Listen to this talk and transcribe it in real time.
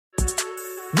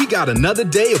We got another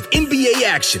day of NBA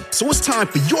action, so it's time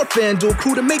for your FanDuel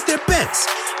crew to make their bets.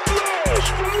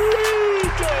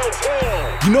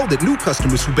 You know that new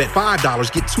customers who bet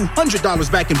 $5 get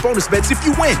 $200 back in bonus bets if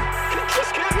you win.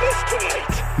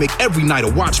 Make every night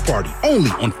a watch party,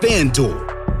 only on FanDuel.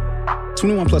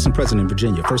 21 plus and present in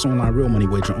Virginia. First online real money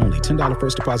wager only. $10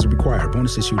 first deposit required.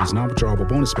 Bonus issued is non-withdrawable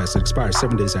bonus bets that expires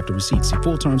 7 days after receipt. See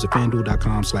full terms at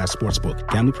FanDuel.com/sportsbook.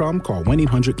 Gambling problem? Call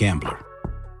 1-800-GAMBLER.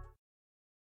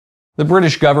 The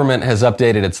British government has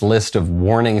updated its list of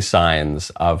warning signs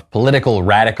of political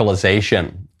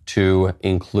radicalization to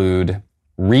include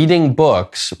reading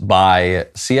books by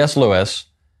C.S. Lewis,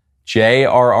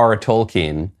 J.R.R.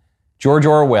 Tolkien, George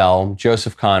Orwell,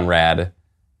 Joseph Conrad,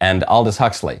 and Aldous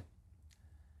Huxley.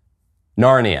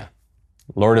 Narnia,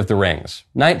 Lord of the Rings,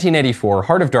 1984,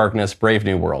 Heart of Darkness, Brave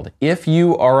New World. If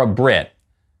you are a Brit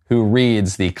who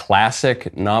reads the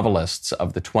classic novelists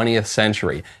of the 20th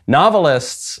century,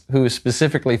 novelists who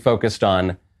specifically focused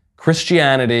on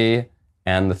Christianity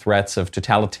and the threats of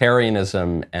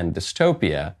totalitarianism and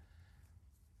dystopia,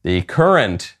 the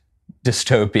current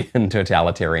dystopian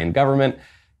totalitarian government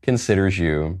considers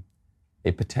you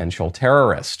a potential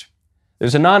terrorist.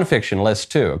 There's a nonfiction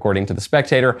list, too, according to The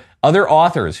Spectator. Other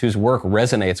authors whose work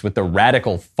resonates with the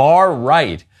radical far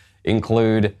right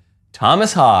include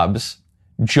Thomas Hobbes,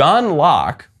 John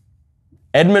Locke,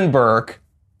 Edmund Burke,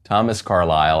 Thomas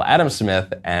Carlyle, Adam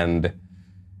Smith, and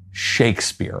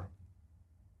Shakespeare.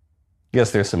 I guess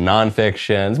there's some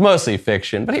nonfiction, it's mostly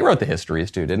fiction, but he wrote the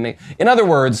histories too, didn't he? In other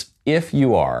words, if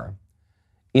you are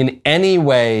in any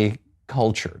way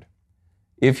cultured,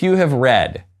 if you have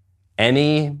read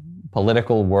any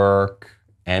political work,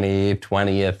 any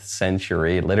 20th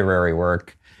century literary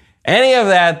work, any of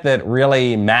that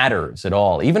really matters at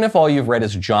all, even if all you've read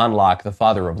is John Locke, the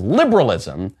father of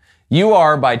liberalism, you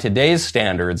are, by today's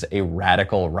standards, a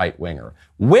radical right-winger,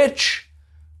 which,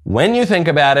 when you think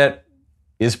about it,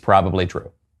 is probably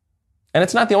true. And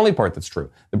it's not the only part that's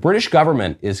true. The British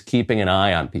government is keeping an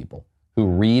eye on people who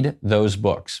read those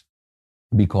books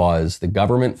because the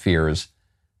government fears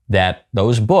that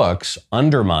those books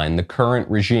undermine the current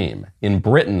regime, in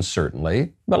Britain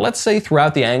certainly, but let's say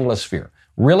throughout the Anglosphere,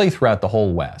 really throughout the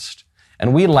whole West.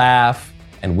 And we laugh,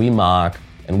 and we mock,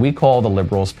 and we call the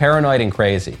liberals paranoid and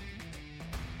crazy.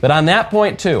 But on that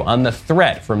point too, on the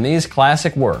threat from these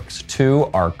classic works to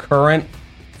our current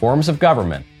forms of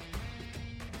government,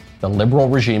 the liberal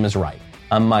regime is right.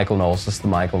 I'm Michael Knowles, this is The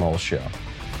Michael Knowles Show.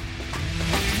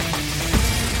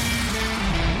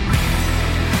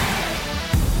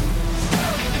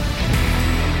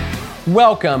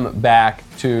 Welcome back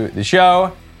to the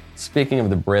show. Speaking of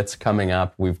the Brits, coming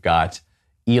up, we've got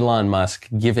Elon Musk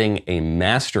giving a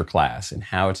masterclass in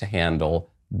how to handle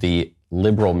the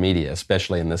liberal media,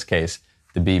 especially in this case,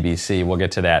 the BBC. We'll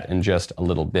get to that in just a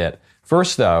little bit.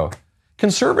 First, though,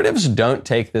 conservatives don't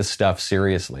take this stuff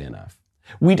seriously enough.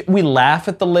 We laugh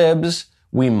at the libs,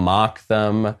 we mock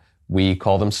them, we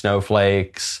call them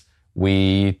snowflakes,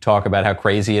 we talk about how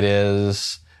crazy it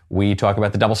is. We talk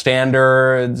about the double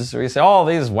standards. We say, oh,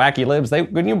 these wacky libs,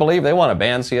 couldn't you believe they want to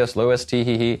ban C.S. Lewis?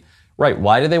 Tee-hee-hee. Right,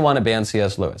 why do they want to ban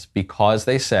C.S. Lewis? Because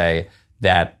they say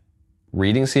that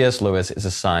reading C.S. Lewis is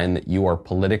a sign that you are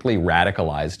politically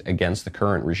radicalized against the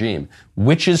current regime,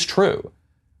 which is true.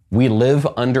 We live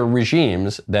under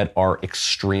regimes that are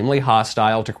extremely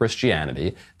hostile to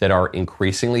Christianity, that are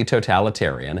increasingly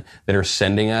totalitarian, that are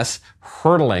sending us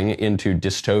hurtling into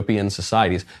dystopian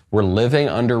societies. We're living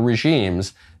under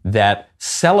regimes that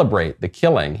celebrate the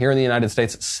killing, here in the United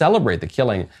States, celebrate the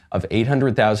killing of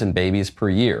 800,000 babies per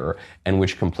year, and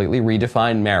which completely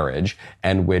redefine marriage,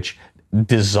 and which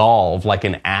dissolve, like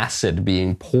an acid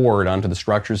being poured onto the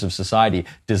structures of society,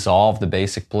 dissolve the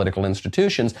basic political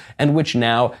institutions, and which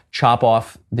now chop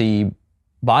off the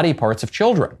body parts of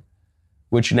children,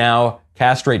 which now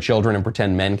castrate children and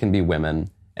pretend men can be women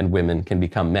and women can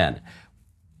become men.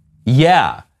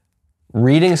 Yeah,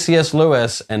 reading C.S.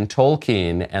 Lewis and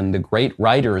Tolkien and the great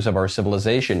writers of our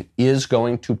civilization is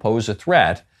going to pose a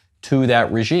threat to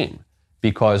that regime,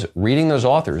 because reading those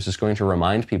authors is going to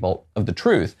remind people of the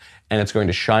truth, and it's going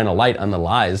to shine a light on the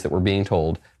lies that we're being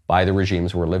told by the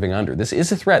regimes we're living under. This is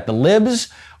a threat. The libs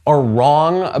are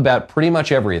wrong about pretty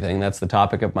much everything. That's the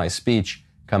topic of my speech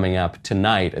coming up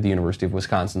tonight at the University of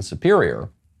Wisconsin-Superior.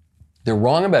 They're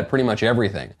wrong about pretty much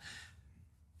everything,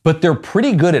 but they're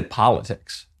pretty good at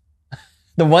politics.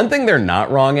 The one thing they're not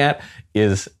wrong at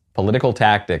is political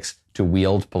tactics to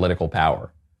wield political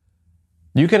power.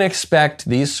 You can expect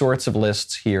these sorts of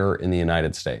lists here in the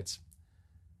United States.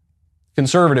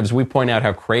 Conservatives, we point out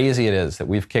how crazy it is that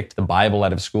we've kicked the Bible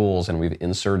out of schools and we've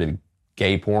inserted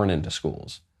gay porn into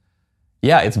schools.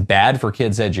 yeah, it's bad for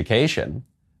kids' education,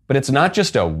 but it's not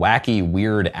just a wacky,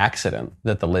 weird accident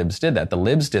that the libs did that. The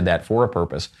libs did that for a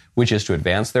purpose, which is to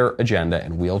advance their agenda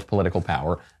and wield political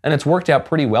power, and it's worked out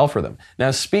pretty well for them.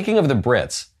 Now, speaking of the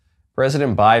Brits,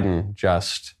 President Biden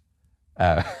just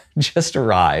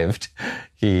arrived.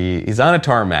 He's on a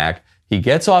tarmac. He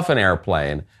gets off an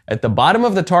airplane. At the bottom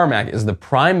of the tarmac is the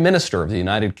Prime Minister of the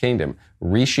United Kingdom,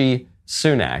 Rishi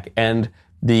Sunak. And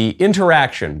the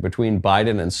interaction between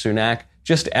Biden and Sunak,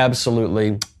 just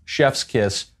absolutely chef's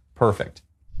kiss, perfect.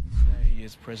 He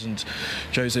is President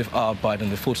Joseph R. Biden,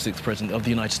 the 46th President of the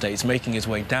United States, making his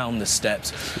way down the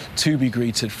steps to be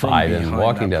greeted from behind. Biden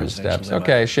walking down the steps.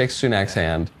 Okay, shakes Sunak's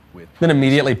hand, then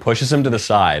immediately pushes him to the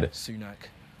side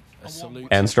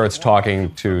and starts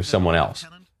talking to someone else.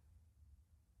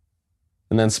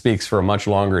 And then speaks for a much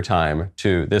longer time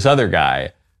to this other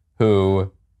guy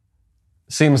who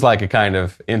seems like a kind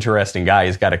of interesting guy.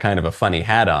 He's got a kind of a funny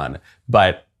hat on,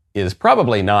 but is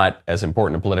probably not as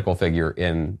important a political figure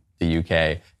in the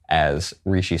UK as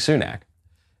Rishi Sunak.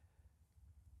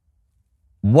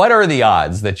 What are the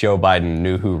odds that Joe Biden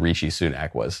knew who Rishi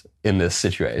Sunak was in this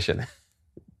situation?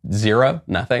 Zero?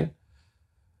 Nothing?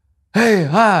 Hey,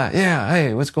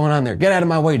 hey, what's going on there? Get out of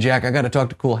my way, Jack. I got to talk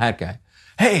to cool hat guy.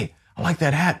 Hey, I like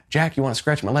that hat. Jack, you want to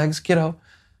scratch my legs, kiddo?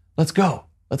 Let's go.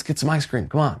 Let's get some ice cream.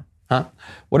 Come on. Huh?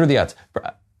 What are the odds?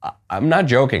 I'm not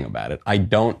joking about it.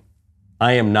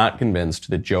 I am not convinced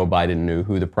that Joe Biden knew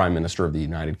who the Prime Minister of the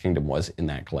United Kingdom was in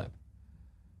that clip.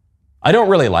 I don't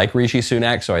really like Rishi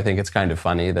Sunak, so I think it's kind of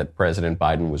funny that President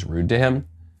Biden was rude to him.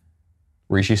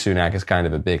 Rishi Sunak is kind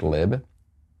of a big lib.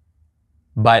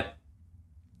 But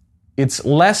it's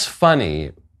less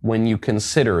funny when you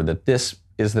consider that this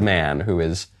is the man who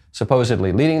is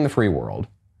supposedly leading the free world,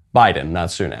 Biden, not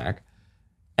Sunak,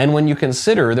 and when you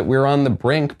consider that we're on the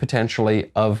brink,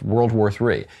 potentially, of World War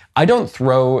III. I don't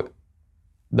throw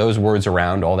those words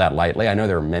around all that lightly. I know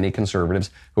there are many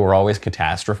conservatives who are always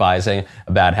catastrophizing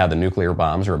about how the nuclear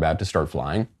bombs are about to start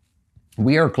flying.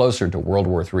 We are closer to World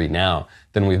War III now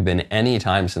than we've been any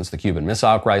time since the Cuban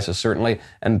Missile Crisis, certainly,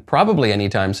 and probably any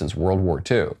time since World War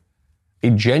II. A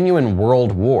genuine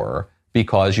world war,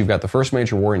 because you've got the first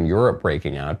major war in Europe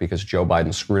breaking out because Joe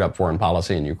Biden screwed up foreign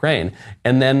policy in Ukraine,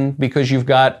 and then because you've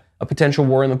got a potential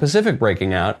war in the Pacific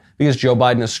breaking out because Joe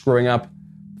Biden is screwing up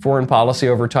foreign policy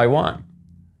over Taiwan.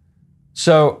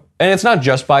 So, and it's not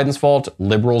just Biden's fault.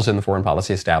 Liberals in the foreign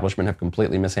policy establishment have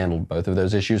completely mishandled both of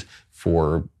those issues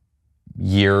for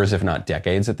years, if not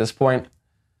decades at this point.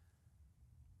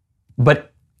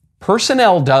 But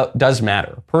personnel does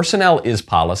matter. Personnel is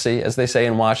policy, as they say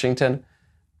in Washington,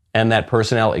 and that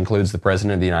personnel includes the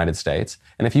President of the United States.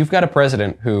 And if you've got a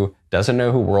president who doesn't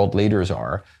know who world leaders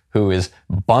are, who is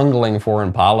bungling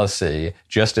foreign policy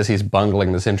just as he's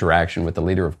bungling this interaction with the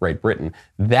leader of Great Britain,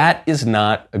 that is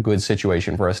not a good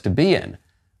situation for us to be in.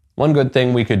 One good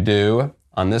thing we could do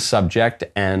on this subject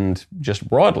and just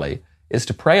broadly is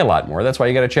to pray a lot more. That's why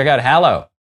you got to check out Hallow.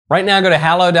 Right now, go to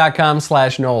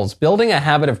hallow.com/Knowles. Building a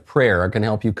habit of prayer can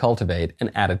help you cultivate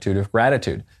an attitude of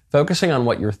gratitude. Focusing on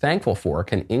what you're thankful for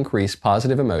can increase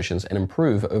positive emotions and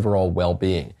improve overall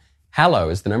well-being. Hallow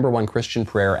is the #1 Christian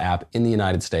prayer app in the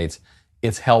United States.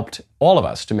 It's helped all of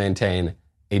us to maintain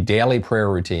a daily prayer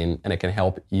routine, and it can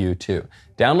help you too.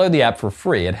 Download the app for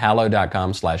free at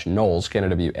hallow.com/Knowles, Knowles.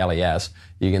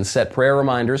 You can set prayer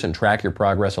reminders and track your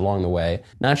progress along the way.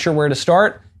 Not sure where to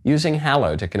start? Using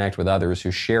Hallow to connect with others who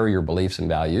share your beliefs and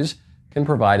values can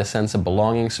provide a sense of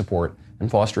belonging, support, and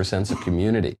foster a sense of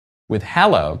community. With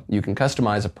Hallow, you can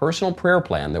customize a personal prayer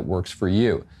plan that works for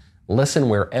you. Listen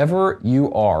wherever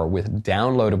you are with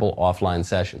downloadable offline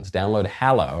sessions. Download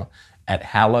Hallow at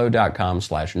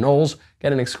hallow.com/Knowles.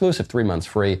 Get an exclusive 3 months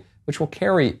free, which will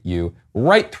carry you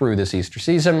right through this Easter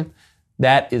season.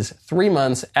 That is 3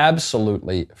 months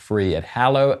absolutely free at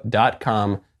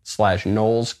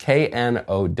hallow.com/Knowles,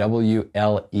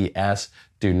 KNOWLES.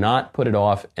 Do not put it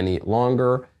off any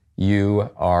longer. You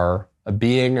are a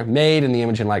being made in the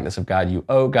image and likeness of God. You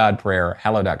owe God prayer.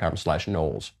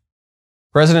 Hallow.com/Knowles.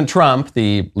 President Trump,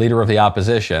 the leader of the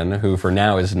opposition, who for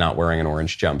now is not wearing an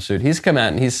orange jumpsuit, he's come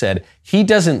out and he's said he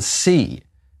doesn't see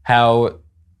how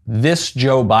this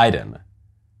Joe Biden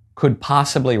could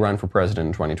possibly run for president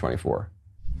in 2024.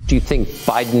 Do you think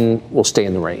Biden will stay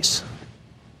in the race?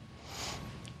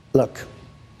 Look,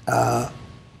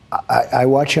 I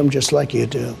watch him just like you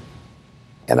do.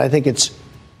 And I think it's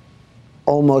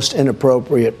almost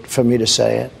inappropriate for me to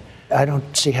say it. I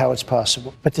don't see how it's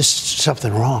possible. But there's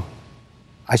something wrong.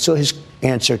 I saw his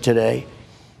answer today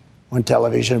on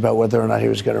television about whether or not he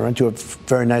was going to run to a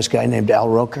very nice guy named Al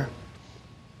Roker.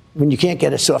 When you can't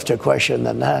get a softer question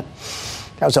than that.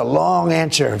 That was a long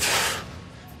answer of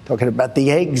talking about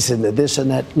the eggs and the this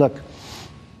and that. Look,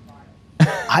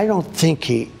 I don't think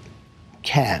he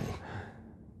can.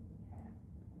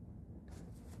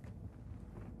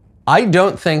 I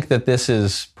don't think that this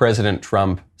is President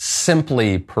Trump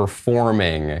simply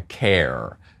performing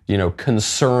care,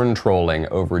 concern trolling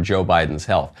over Joe Biden's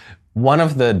health. One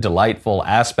of the delightful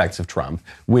aspects of Trump,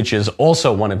 which is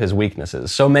also one of his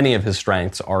weaknesses, so many of his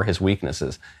strengths are his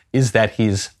weaknesses, is that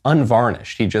he's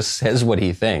unvarnished. He just says what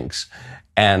he thinks,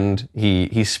 and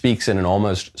he speaks in an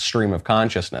almost stream of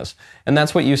consciousness. And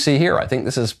that's what you see here. I think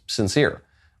this is sincere.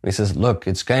 He says, look,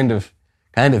 it's kind of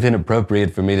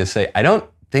inappropriate for me to say, I don't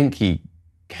think he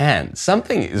can.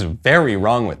 Something is very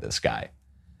wrong with this guy.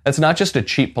 That's not just a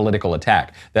cheap political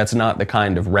attack. That's not the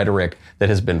kind of rhetoric that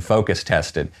has been focus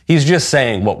tested. He's just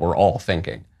saying what we're all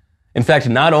thinking. In fact,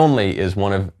 not only is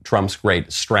one of Trump's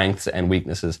great strengths and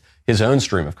weaknesses his own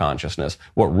stream of consciousness,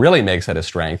 what really makes it a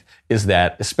strength is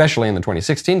that, especially in the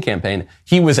 2016 campaign,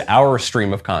 he was our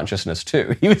stream of consciousness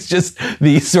too. He was just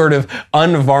the sort of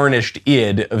unvarnished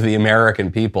id of the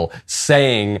American people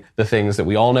saying the things that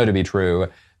we all know to be true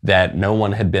that no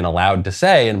one had been allowed to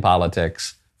say in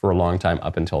politics for a long time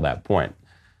up until that point.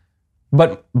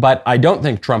 But I don't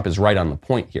think Trump is right on the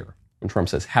point here. When Trump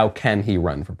says, how can he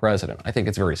run for president? I think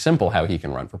it's very simple how he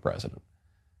can run for president.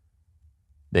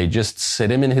 They just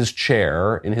sit him in his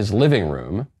chair in his living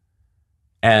room,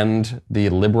 and the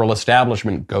liberal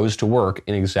establishment goes to work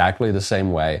in exactly the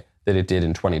same way that it did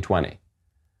in 2020.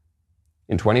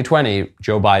 In 2020,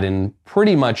 Joe Biden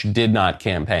pretty much did not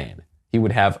campaign. He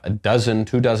would have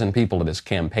 2 people at his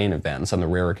campaign events on the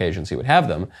rare occasions he would have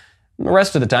them. And the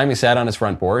rest of the time, he sat on his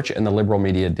front porch, and the liberal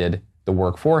media did the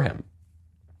work for him.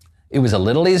 It was a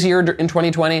little easier in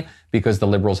 2020 because the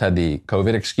liberals had the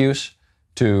COVID excuse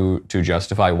to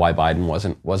justify why Biden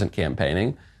wasn't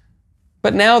campaigning.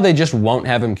 But now they just won't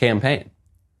have him campaign.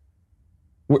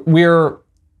 We're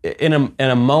in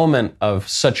a moment of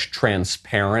such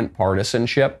transparent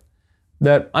partisanship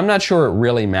that I'm not sure it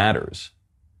really matters.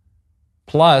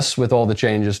 Plus, with all the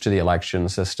changes to the election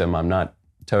system, I'm not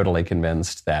totally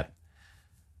convinced that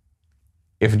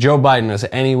if Joe Biden was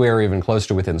anywhere even close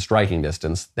to within striking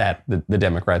distance, that the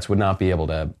Democrats would not be able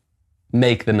to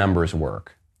make the numbers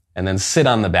work and then sit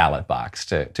on the ballot box,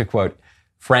 to quote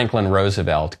Franklin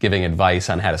Roosevelt giving advice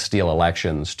on how to steal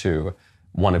elections to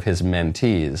one of his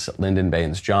mentees, Lyndon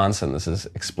Baines Johnson. This is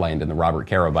explained in the Robert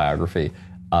Caro biography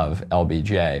of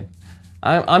LBJ.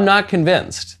 I'm not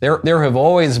convinced. There have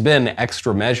always been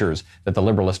extra measures that the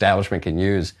liberal establishment can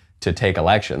use to take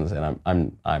elections, and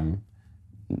I'm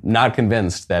not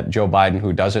convinced that Joe Biden,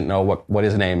 who doesn't know what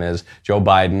his name is, Joe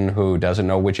Biden, who doesn't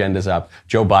know which end is up,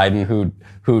 Joe Biden,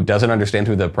 who doesn't understand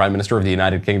who the Prime Minister of the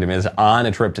United Kingdom is on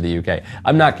a trip to the UK.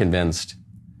 I'm not convinced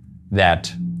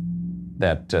that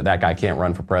guy can't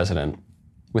run for president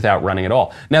without running at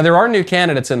all. Now, there are new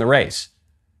candidates in the race.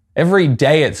 Every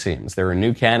day, it seems, there are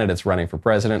new candidates running for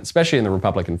president, especially in the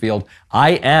Republican field.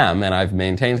 I am, and I've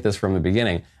maintained this from the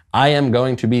beginning, I am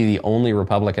going to be the only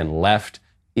Republican left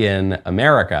in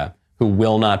America who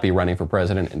will not be running for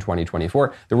president in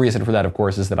 2024. The reason for that, of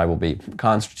course, is that I will be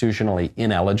constitutionally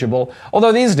ineligible.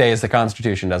 Although these days, the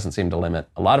Constitution doesn't seem to limit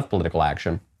a lot of political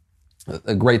action.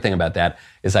 The great thing about that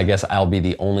is I guess I'll be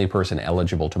the only person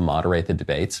eligible to moderate the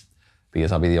debates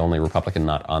because I'll be the only Republican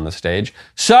not on the stage.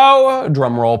 So,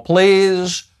 drum roll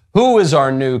please, who is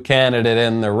our new candidate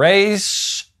in the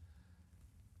race?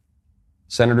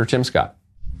 Senator Tim Scott.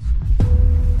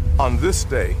 On this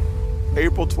day,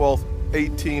 April 12,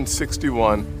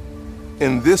 1861,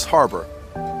 in this harbor,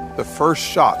 the first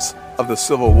shots of the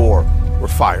Civil War were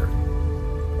fired.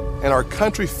 And our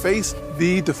country faced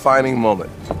the defining moment.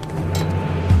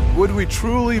 Would we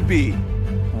truly be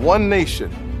one nation,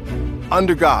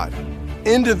 under God,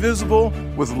 indivisible,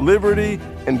 with liberty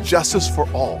and justice for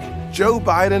all? Joe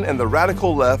Biden and the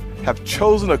radical left have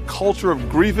chosen a culture of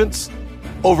grievance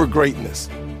over greatness.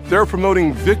 They're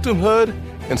promoting victimhood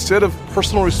instead of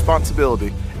personal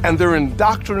responsibility, and they're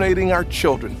indoctrinating our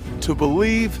children to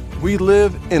believe we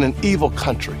live in an evil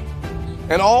country.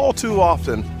 And all too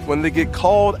often, when they get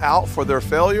called out for their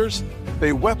failures,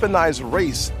 they weaponize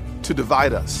race to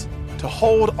divide us, to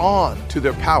hold on to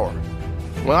their power.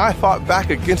 When I fought back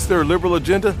against their liberal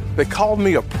agenda, they called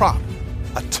me a prop,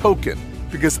 a token,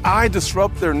 because I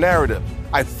disrupt their narrative.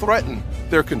 I threaten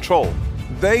their control.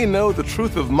 They know the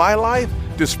truth of my life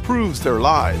disproves their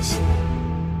lies.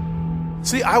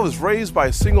 See, I was raised by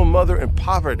a single mother in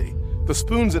poverty. The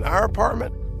spoons in our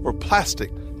apartment were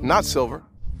plastic, not silver.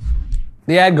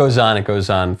 The ad goes on. It goes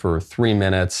on for 3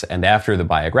 minutes. And after the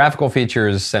biographical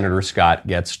features, Senator Scott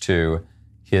gets to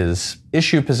his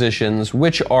issue positions,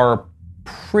 which are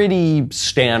pretty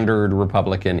standard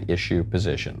Republican issue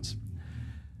positions.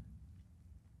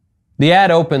 The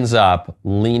ad opens up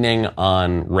leaning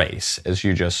on race, as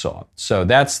you just saw. So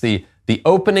that's the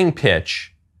opening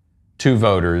pitch to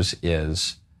voters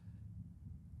is,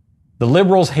 the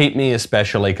liberals hate me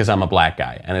especially because I'm a black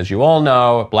guy. And as you all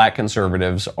know, black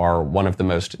conservatives are one of the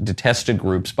most detested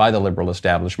groups by the liberal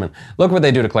establishment. Look what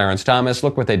they do to Clarence Thomas.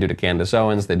 Look what they do to Candace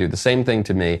Owens. They do the same thing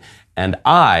to me. And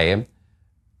I,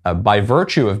 by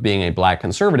virtue of being a black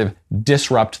conservative,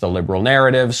 disrupt the liberal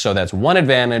narrative. So that's one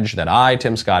advantage that I,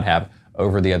 Tim Scott, have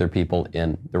over the other people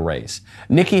in the race.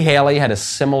 Nikki Haley had a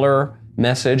similar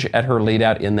message at her lead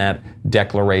out in that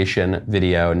declaration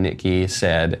video. Nikki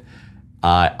said,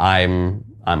 I'm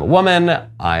a woman,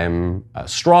 I'm a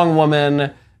strong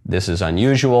woman, this is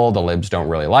unusual, the libs don't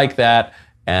really like that,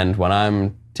 and when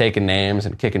I'm taking names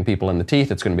and kicking people in the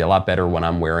teeth, it's going to be a lot better when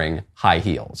I'm wearing high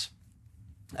heels.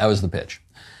 That was the pitch.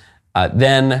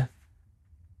 Then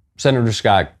Senator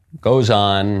Scott goes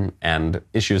on and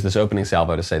issues this opening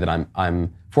salvo to say that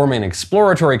I'm forming an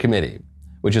exploratory committee,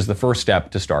 which is the first step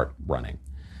to start running.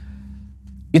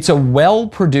 It's a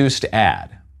well-produced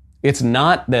ad. It's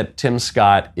not that Tim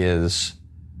Scott has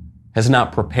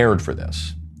not prepared for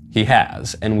this. He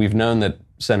has, and we've known that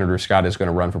Senator Scott is going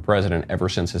to run for president ever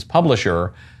since his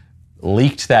publisher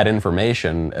leaked that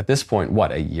information at this point,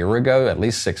 a year ago? At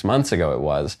least 6 months ago it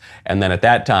was. And then at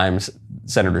that time,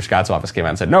 Senator Scott's office came out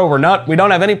and said, no, we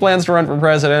don't have any plans to run for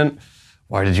president.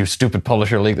 Why did you stupid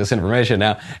publisher leak this information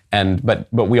now? But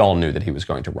we all knew that he was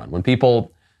going to run.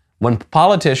 When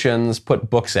politicians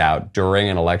put books out during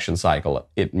an election cycle,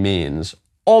 it means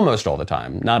almost all the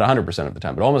time, not 100% of the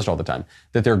time, but almost all the time,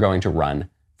 that they're going to run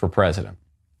for president.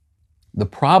 The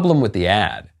problem with the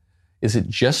ad is it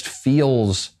just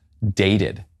feels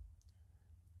dated.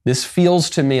 This feels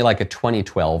to me like a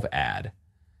 2012 ad.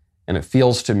 And it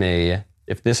feels to me,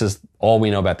 if this is all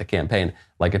we know about the campaign,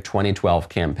 like a 2012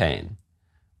 campaign,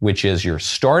 which is you're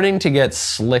starting to get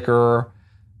slicker,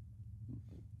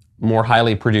 more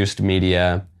highly produced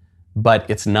media, but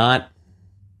it's like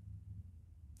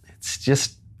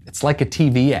a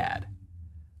TV ad.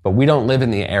 But we don't live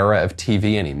in the era of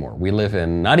TV anymore. We live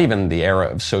in not even the era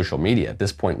of social media. At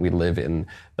this point, we live in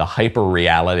the hyper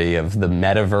reality of the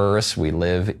metaverse. We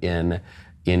live in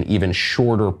even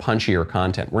shorter, punchier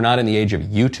content. We're not in the age of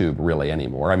YouTube really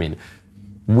anymore. I mean,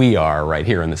 we are right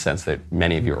here in the sense that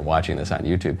many of you are watching this on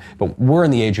YouTube, but we're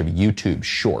in the age of YouTube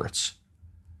Shorts.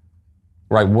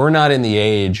 Right, we're not in the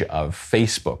age of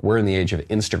Facebook. We're in the age of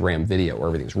Instagram video, where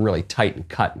everything's really tight and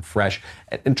cut and fresh.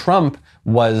 And Trump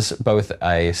was both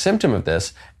a symptom of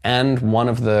this and one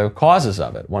of the causes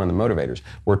of it, one of the motivators,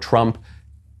 where Trump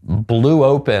blew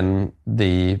open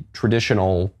the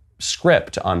traditional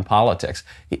script on politics.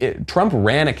 Trump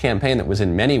ran a campaign that was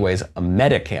in many ways a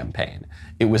meta campaign.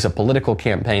 It was a political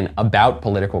campaign about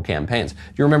political campaigns. Do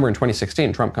you remember in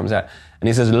 2016, Trump comes out and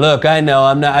he says, look, I know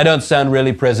I don't sound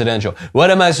really presidential.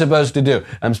 What am I supposed to do?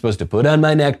 I'm supposed to put on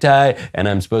my necktie and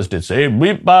I'm supposed to say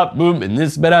beep, bop, boom, and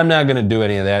this, but I'm not going to do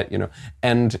any of that,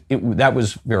 And that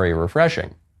was very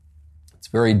refreshing. It's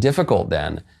very difficult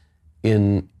then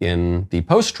in the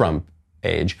post-Trump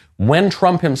age, when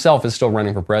Trump himself is still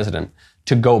running for president,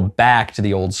 to go back to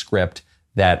the old script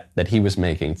that he was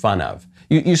making fun of.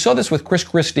 You saw this with Chris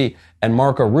Christie and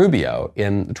Marco Rubio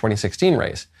in the 2016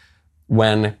 race,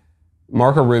 when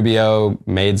Marco Rubio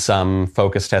made some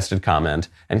focus-tested comment,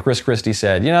 and Chris Christie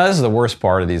said, this is the worst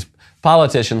part of these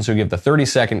politicians who give the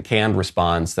 30-second canned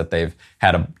response that they've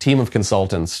had a team of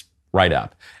consultants write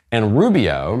up. And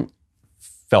Rubio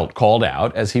felt called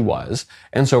out, as he was,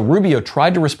 and so Rubio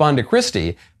tried to respond to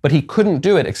Christie, but he couldn't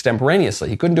do it extemporaneously.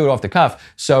 He couldn't do it off the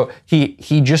cuff, so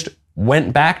he just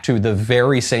went back to the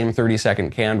very same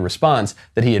 30-second canned response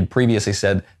that he had previously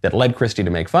said that led Christie to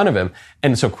make fun of him.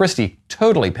 And so Christie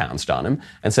totally pounced on him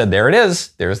and said, there it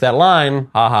is, there's that line,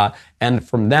 haha. And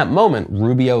from that moment,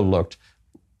 Rubio looked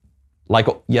like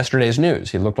yesterday's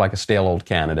news. He looked like a stale old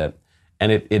candidate, and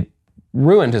it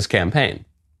ruined his campaign.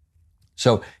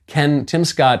 So can Tim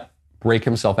Scott break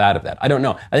himself out of that? I don't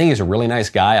know. I think he's a really nice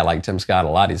guy. I like Tim Scott a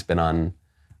lot. He's been on,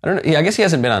 I guess he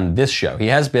hasn't been on this show. He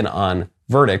has been on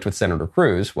Verdict with Senator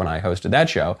Cruz when I hosted that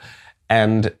show.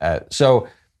 And so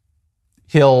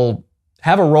he'll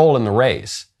have a role in the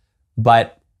race,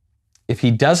 but if he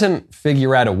doesn't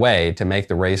figure out a way to make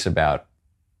the race about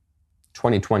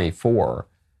 2024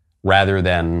 rather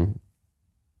than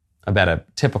about a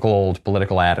typical old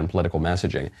political ad and political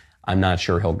messaging, I'm not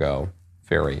sure he'll go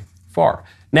very far.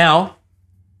 Now,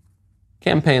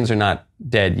 campaigns are not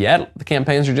dead yet. The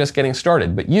campaigns are just getting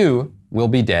started, but you will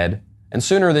be dead, and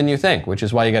sooner than you think, which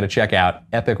is why you got to check out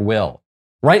Epic Will.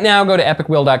 Right now, go to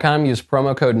epicwill.com, use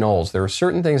promo code Knowles. There are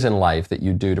certain things in life that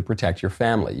you do to protect your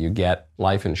family. You get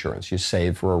life insurance, you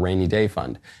save for a rainy day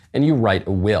fund, and you write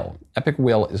a will. Epic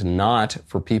Will is not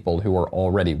for people who are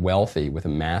already wealthy with a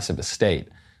massive estate.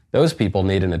 Those people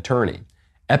need an attorney.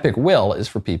 Epic Will is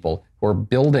for people who are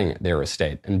building their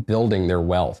estate and building their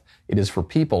wealth. It is for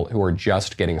people who are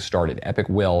just getting started. Epic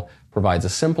Will provides a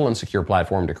simple and secure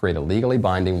platform to create a legally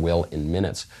binding will in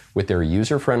minutes. With their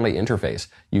user-friendly interface,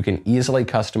 you can easily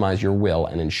customize your will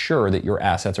and ensure that your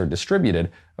assets are distributed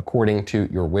according to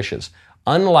your wishes.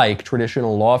 Unlike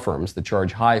traditional law firms that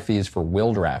charge high fees for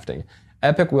will drafting,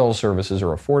 Epic Will services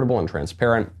are affordable and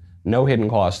transparent, no hidden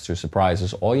costs or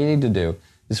surprises. All you need to do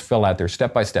is fill out their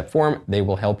step-by-step form. They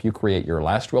will help you create your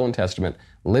last will and testament,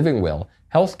 living will,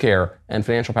 health care, and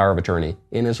financial power of attorney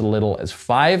in as little as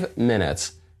 5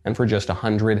 minutes and for just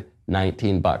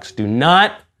 $119. Do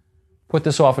not put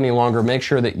this off any longer. Make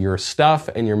sure that your stuff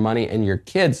and your money and your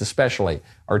kids especially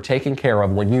are taken care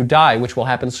of when you die, which will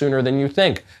happen sooner than you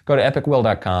think. Go to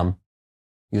epicwill.com.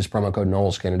 Use promo code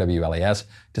Knowles, K-N-W-L-A-S,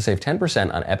 to save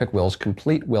 10% on Epic Will's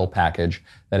complete will package.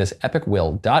 That is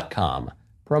epicwill.com.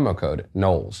 Promo code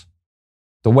Knowles.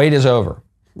 The wait is over.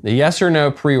 The yes or no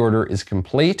pre-order is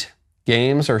complete.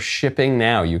 Games are shipping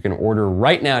now. You can order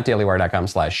right now at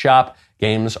dailywire.com/shop.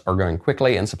 Games are going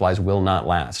quickly and supplies will not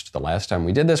last. The last time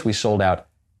we did this, we sold out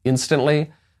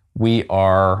instantly. We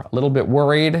are a little bit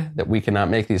worried that we cannot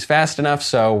make these fast enough,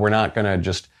 so we're not going to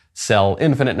just sell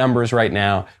infinite numbers right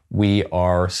now. We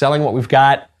are selling what we've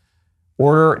got.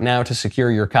 Order now to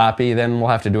secure your copy, then we'll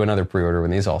have to do another pre-order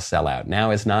when these all sell out. Now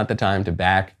is not the time to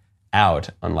back out,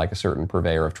 unlike a certain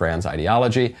purveyor of trans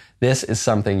ideology. This is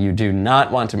something you do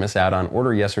not want to miss out on.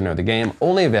 Order Yes or No the Game,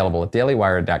 only available at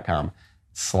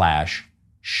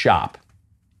dailywire.com/shop.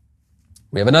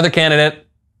 We have another candidate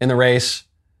in the race.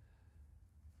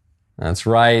 That's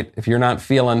right. If you're not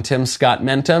feeling Tim Scott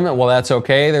Mentum, well, that's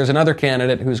okay. There's another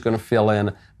candidate who's going to fill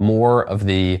in more of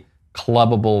the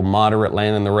clubbable moderate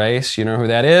lane in the race. You know who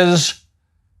that is?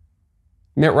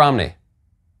 Mitt Romney.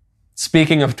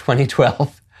 Speaking of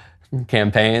 2012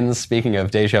 campaigns, speaking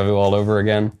of deja vu all over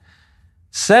again,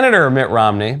 Senator Mitt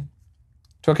Romney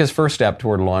took his first step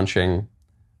toward launching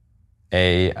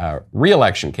a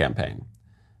re-election campaign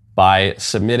by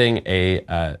submitting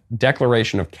a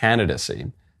declaration of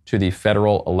candidacy to the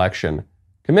Federal Election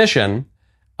Commission.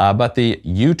 But the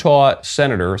Utah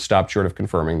senator stopped short of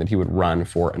confirming that he would run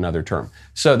for another term.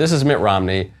 So this is Mitt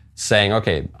Romney saying,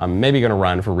 okay, I'm maybe going to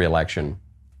run for re-election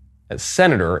as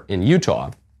senator in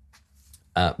Utah,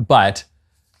 but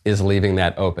is leaving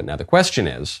that open. Now the question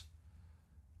is,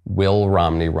 will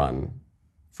Romney run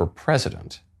for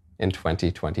president in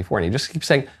 2024? And he just keeps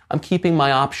saying, I'm keeping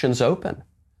my options open.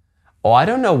 Oh, I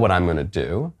don't know what I'm going to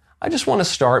do. I just want to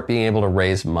start being able to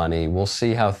raise money. We'll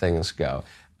see how things go.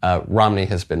 Romney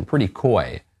has been pretty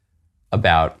coy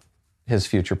about his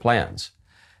future plans.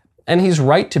 And he's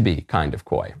right to be kind of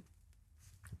coy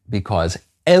because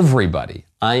everybody,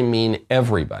 I mean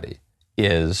everybody,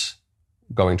 is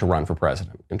going to run for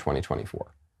president in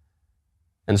 2024.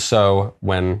 And so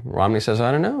when Romney says,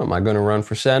 I don't know, am I going to run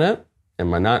for Senate?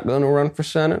 Am I not going to run for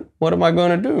Senate? What am I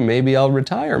going to do? Maybe I'll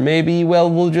retire. Maybe, well,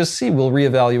 we'll just see. We'll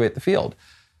reevaluate the field.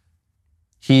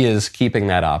 He is keeping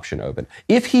that option open.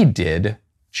 If he did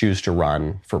choose to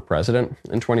run for president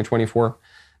in 2024,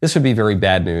 this would be very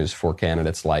bad news for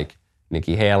candidates like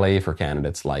Nikki Haley, for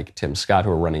candidates like Tim Scott,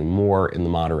 who are running more in the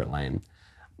moderate lane.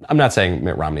 I'm not saying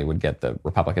Mitt Romney would get the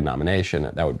Republican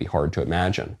nomination. That would be hard to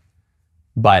imagine.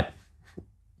 But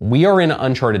we are in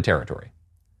uncharted territory.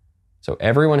 So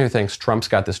everyone who thinks Trump's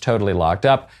got this totally locked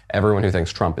up, everyone who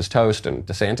thinks Trump is toast and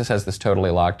DeSantis has this totally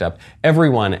locked up,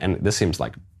 everyone, and this seems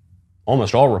like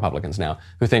almost all Republicans now,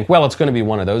 who think, well, it's going to be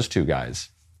one of those two guys.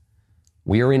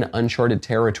 We are in uncharted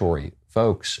territory,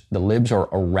 folks. The libs are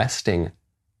arresting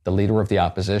the leader of the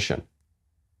opposition.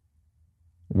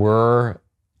 We're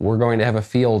going to have a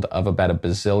field of about a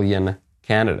bazillion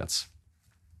candidates.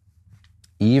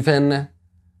 Even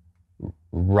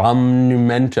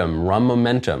Momentum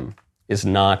is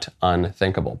not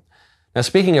unthinkable. Now,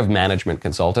 speaking of management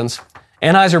consultants,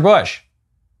 Anheuser-Busch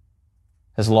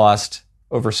has lost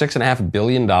over $6.5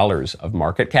 billion of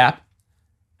market cap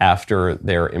after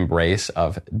their embrace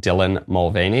of Dylan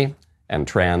Mulvaney and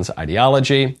trans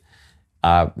ideology.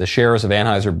 The shares of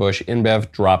Anheuser-Busch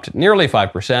InBev dropped nearly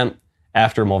 5%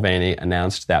 after Mulvaney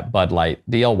announced that Bud Light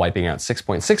deal, wiping out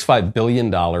 $6.65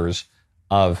 billion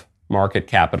of market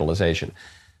capitalization.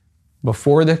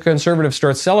 Before the conservatives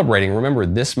start celebrating, remember,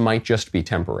 this might just be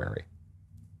temporary.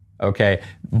 Okay,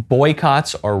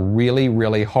 boycotts are really,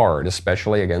 really hard,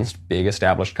 especially against big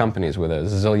established companies with a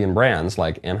zillion brands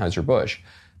like Anheuser-Busch.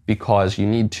 because you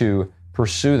need to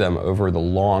pursue them over the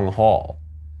long haul.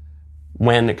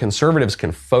 When conservatives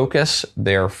can focus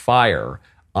their fire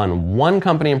on one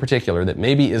company in particular that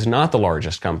maybe is not the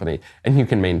largest company, and you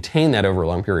can maintain that over a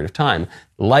long period of time,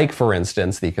 like, for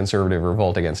instance, the conservative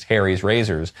revolt against Harry's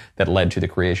razors that led to the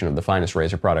creation of the finest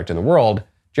razor product in the world,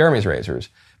 Jeremy's razors.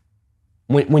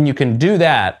 When you can do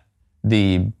that,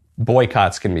 the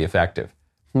boycotts can be effective.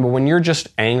 But when you're just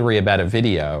angry about a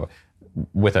video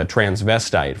with a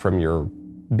transvestite from your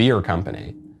beer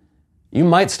company, you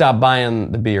might stop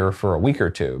buying the beer for a week or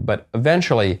two, but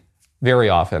eventually, very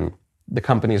often, the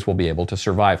companies will be able to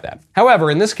survive that.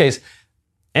 However, in this case,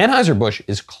 Anheuser-Busch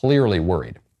is clearly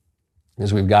worried,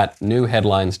 because we've got new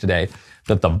headlines today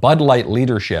that the Bud Light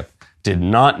leadership did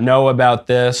not know about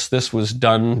this. This was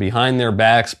done behind their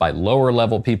backs by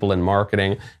lower-level people in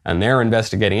marketing, and they're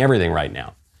investigating everything right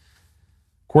now.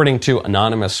 According to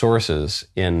anonymous sources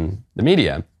in the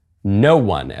media, no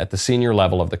one at the senior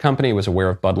level of the company was aware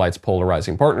of Bud Light's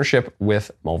polarizing partnership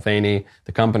with Mulvaney.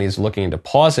 The company is looking into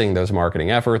pausing those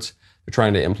marketing efforts. They're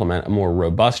trying to implement a more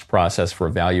robust process for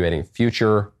evaluating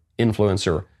future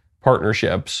influencer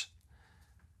partnerships.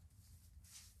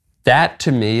 That,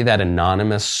 to me, that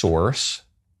anonymous source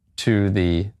to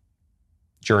the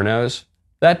journos,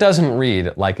 that doesn't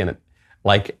read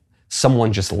like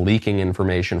someone just leaking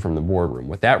information from the boardroom.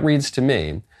 What that reads to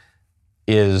me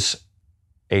is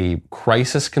a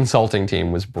crisis consulting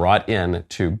team was brought in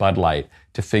to Bud Light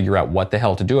to figure out what the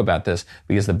hell to do about this,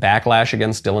 because the backlash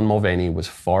against Dylan Mulvaney was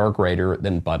far greater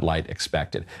than Bud Light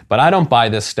expected. But I don't buy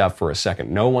this stuff for a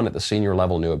second. No one at the senior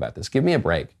level knew about this. Give me a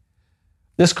break.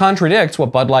 This contradicts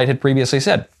what Bud Light had previously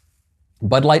said.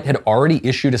 Bud Light had already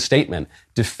issued a statement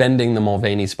defending the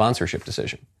Mulvaney sponsorship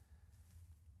decision.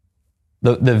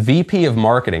 The VP of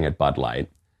marketing at Bud Light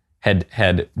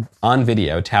had on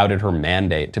video touted her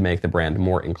mandate to make the brand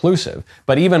more inclusive.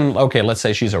 But even, okay, let's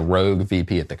say she's a rogue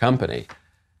VP at the company.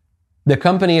 The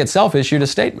company itself issued a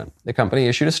statement. The company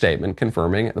issued a statement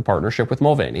confirming the partnership with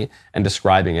Mulvaney and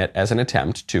describing it as an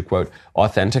attempt to, quote,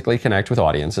 authentically connect with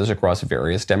audiences across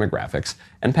various demographics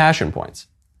and passion points.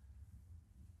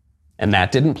 And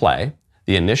that didn't play.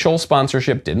 The initial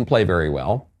sponsorship didn't play very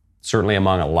well, certainly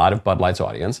among a lot of Bud Light's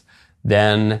audience.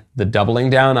 Then the doubling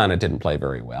down on it didn't play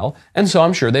very well. And so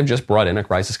I'm sure they've just brought in a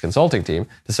crisis consulting team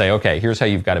to say, okay, here's how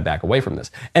you've got to back away from this.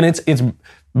 And it's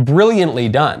brilliantly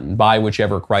done by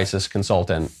whichever crisis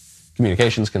consultant,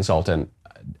 communications consultant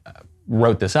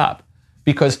wrote this up.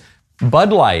 Because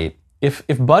Bud Light, if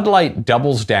Bud Light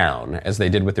doubles down, as they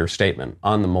did with their statement,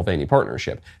 on the Mulvaney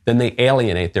partnership, then they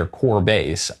alienate their core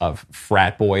base of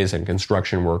frat boys and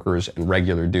construction workers and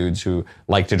regular dudes who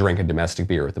like to drink a domestic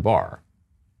beer at the bar.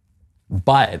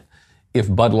 But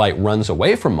if Bud Light runs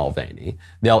away from Mulvaney,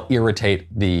 they'll irritate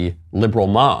the liberal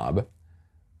mob,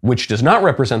 which does not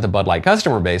represent the Bud Light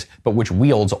customer base, but which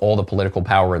wields all the political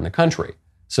power in the country.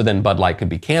 So then Bud Light could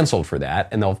be canceled for that,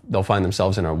 and they'll find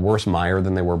themselves in a worse mire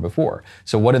than they were before.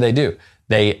 So what do?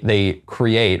 They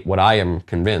create what I am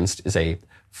convinced is a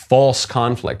false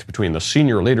conflict between the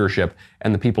senior leadership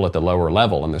and the people at the lower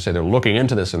level. And they say they're looking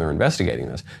into this and they're investigating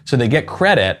this. So they get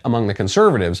credit among the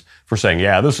conservatives for saying,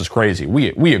 yeah, this is crazy.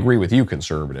 We agree with you,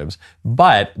 conservatives.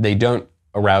 But they don't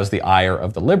arouse the ire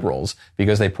of the liberals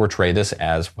because they portray this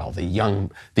as, well, the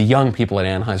young people at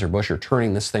Anheuser-Busch are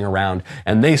turning this thing around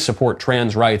and they support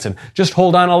trans rights, and just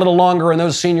hold on a little longer and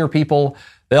those senior people,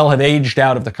 they'll have aged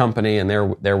out of the company and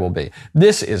there will be.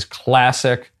 This is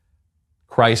classic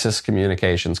crisis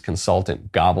communications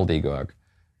consultant gobbledygook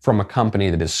from a company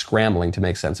that is scrambling to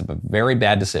make sense of a very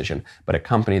bad decision, but a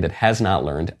company that has not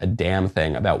learned a damn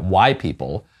thing about why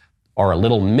people are a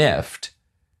little miffed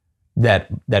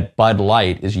that Bud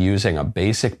Light is using a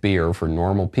basic beer for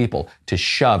normal people to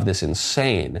shove this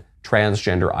insane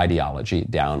transgender ideology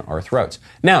down our throats.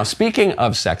 Now, speaking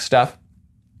of sex stuff,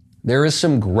 there is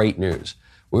some great news.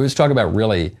 We always talk about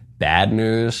really bad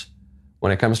news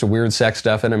when it comes to weird sex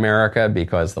stuff in America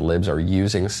because the libs are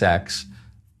using sex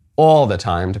all the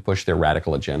time to push their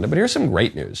radical agenda. But here's some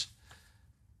great news.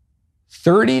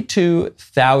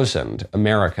 32,000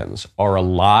 Americans are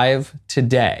alive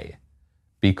today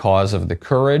because of the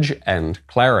courage and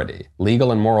clarity,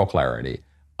 legal and moral clarity,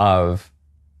 of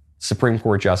Supreme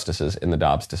Court justices in the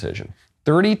Dobbs decision.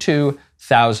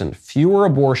 32,000 fewer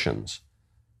abortions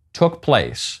took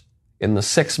place in the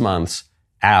 6 months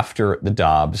after the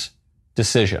Dobbs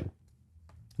decision.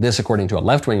 This, according to a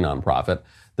left-wing nonprofit,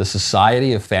 the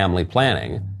Society of Family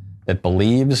Planning, that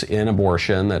believes in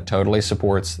abortion, that totally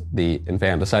supports the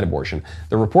infanticide abortion.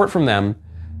 The report from them,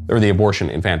 or the abortion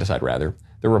infanticide rather,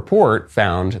 the report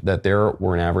found that there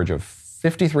were an average of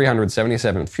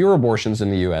 5,377 fewer abortions in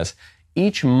the U.S.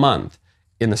 each month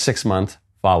in the 6 month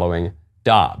following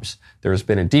Dobbs. There's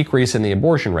been a decrease in the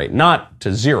abortion rate, not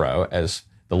to zero, as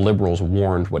the liberals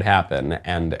warned would happen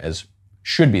and as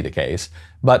should be the case,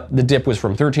 but the dip was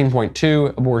from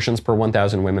 13.2 abortions per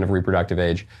 1,000 women of reproductive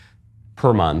age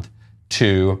per month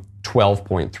to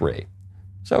 12.3.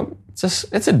 So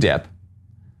it's a dip.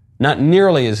 Not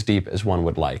nearly as deep as one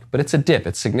would like, but it's a dip.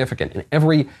 It's significant. And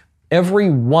every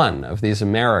one of these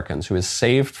Americans who is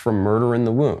saved from murder in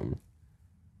the womb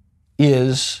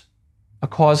is a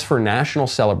cause for national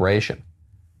celebration.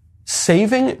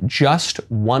 Saving just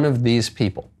one of these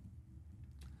people,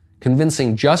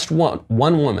 convincing just one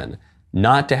woman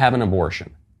not to have an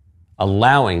abortion,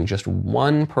 allowing just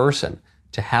one person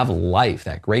to have life,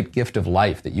 that great gift of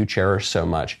life that you cherish so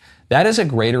much, that is a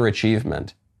greater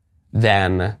achievement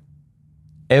than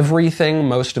everything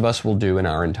most of us will do in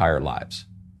our entire lives.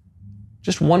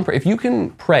 Just one, if you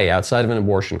can pray outside of an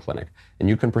abortion clinic and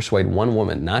you can persuade one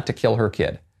woman not to kill her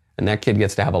kid, and that kid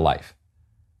gets to have a life,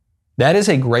 that is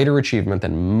a greater achievement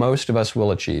than most of us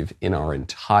will achieve in our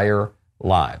entire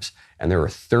lives. And there are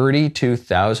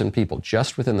 32,000 people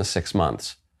just within the 6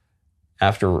 months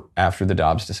after the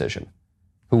Dobbs decision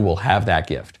who will have that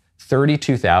gift.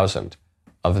 32,000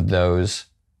 of those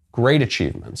great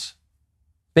achievements.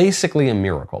 Basically a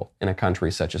miracle in a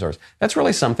country such as ours. That's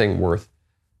really something worth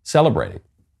celebrating.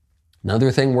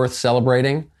 Another thing worth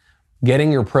celebrating,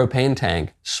 getting your propane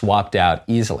tank swapped out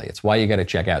easily. It's why you got to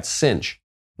check out Cinch.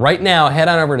 Right now, head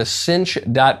on over to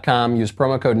cinch.com, use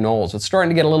promo code Knowles. It's starting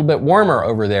to get a little bit warmer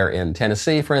over there in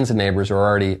Tennessee. Friends and neighbors are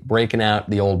already breaking out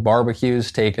the old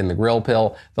barbecues, taking the grill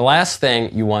pill. The last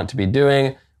thing you want to be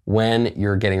doing when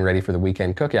you're getting ready for the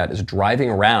weekend cookout is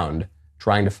driving around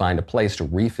trying to find a place to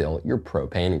refill your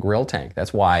propane grill tank.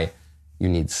 That's why you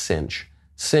need Cinch.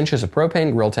 Cinch is a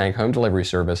propane grill tank home delivery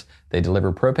service. They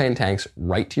deliver propane tanks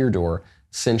right to your door.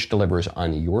 Cinch delivers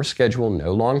on your schedule.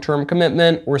 No long-term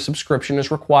commitment or subscription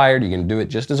is required. You can do it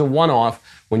just as a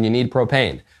one-off when you need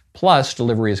propane. Plus,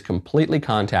 delivery is completely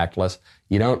contactless.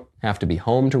 You don't have to be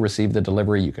home to receive the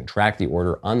delivery. You can track the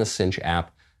order on the Cinch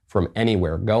app from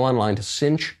anywhere. Go online to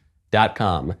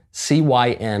cinch.com,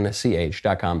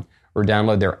 CYNCH.com, or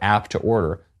download their app to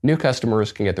order. New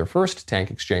customers can get their first tank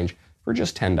exchange for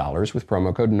just $10 with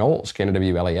promo code Knowles,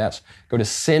 KNWLES. Go to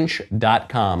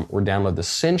cinch.com or download the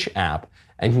Cinch app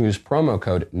and use promo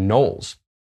code Knowles,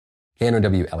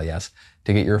 KNWLES,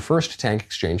 to get your first tank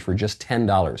exchange for just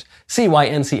 $10.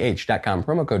 CYNCH.com,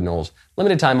 promo code Knowles.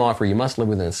 Limited time offer. You must live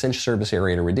within a Cinch service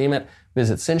area to redeem it.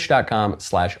 Visit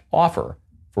cinch.com/offer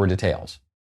for details.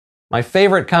 My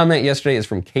favorite comment yesterday is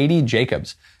from Katie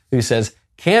Jacobs, who says,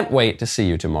 "Can't wait to see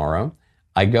you tomorrow.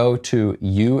 I go to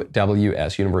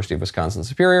UWS, University of Wisconsin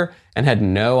Superior, and had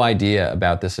no idea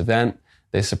about this event.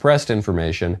 They suppressed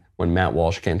information when Matt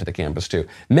Walsh came to the campus too."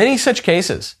 Many such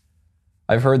cases.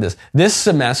 I've heard this. This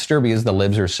semester, because the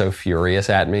libs are so furious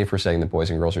at me for saying that boys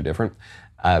and girls are different,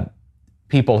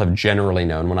 people have generally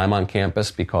known when I'm on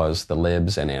campus because the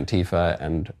libs and Antifa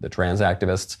and the trans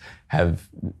activists have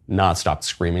not stopped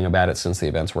screaming about it since the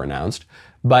events were announced.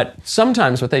 But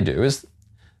sometimes what they do is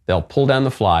they'll pull down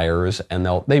the flyers and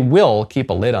they will keep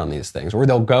a lid on these things, or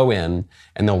they'll go in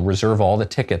and they'll reserve all the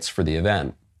tickets for the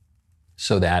event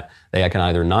so that they can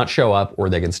either not show up or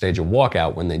they can stage a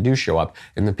walkout when they do show up,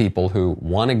 and the people who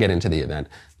want to get into the event.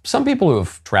 Some people who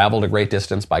have traveled a great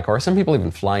distance by car, some people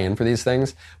even fly in for these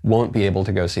things, won't be able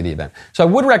to go see the event. So I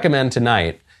would recommend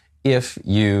tonight, if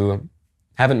you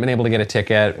haven't been able to get a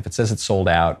ticket, if it says it's sold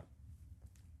out,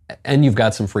 and you've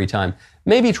got some free time,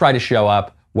 maybe try to show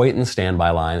up, wait in the standby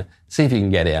line, see if you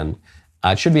can get in.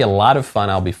 It should be a lot of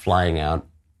fun. I'll be flying out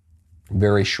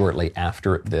very shortly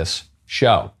after this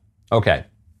show. Okay,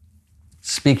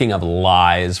 speaking of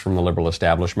lies from the liberal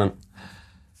establishment,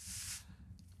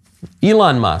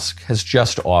 Elon Musk has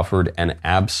just offered an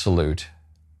absolute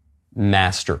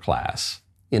masterclass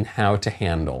in how to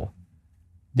handle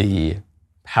the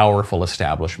powerful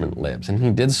establishment libs. And he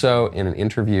did so in an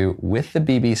interview with the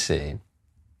BBC.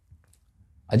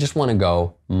 I just want to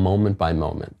go moment by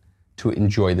moment to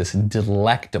enjoy this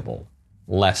delectable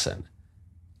lesson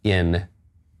in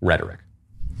rhetoric.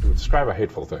 Describe a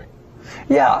hateful thing.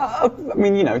 Yeah, I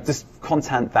mean, just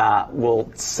content that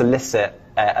will solicit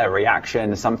a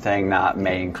reaction, something that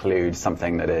may include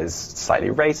something that is slightly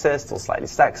racist or slightly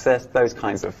sexist, those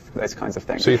kinds of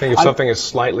things. So you think if something is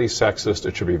slightly sexist,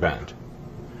 it should be banned?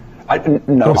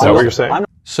 No. Is that what you're saying?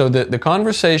 So the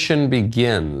conversation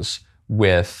begins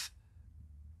with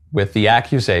the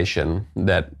accusation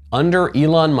that under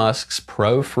Elon Musk's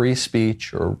pro-free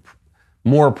speech or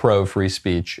more pro-free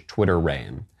speech Twitter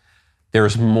reign,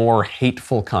 there's more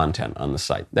hateful content on the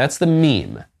site. That's the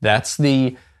meme. That's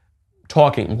the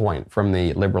talking point from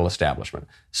the liberal establishment.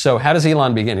 So how does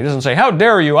Elon begin? He doesn't say, how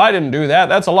dare you, I didn't do that,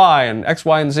 that's a lie, and X,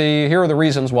 Y, and Z, here are the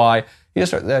reasons why. He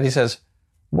says,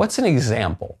 what's an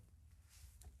example?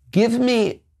 Give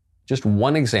me just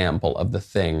one example of the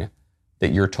thing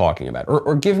that you're talking about,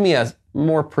 or give me a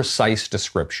more precise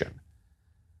description.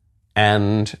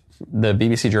 And the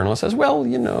BBC journalist says, well,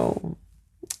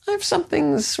 I have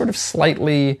something sort of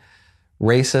slightly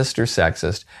racist or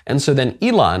sexist. And so then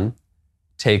Elon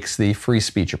takes the free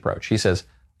speech approach. He says,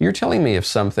 you're telling me if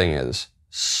something is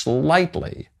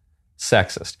slightly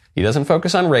sexist. He doesn't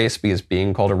focus on race because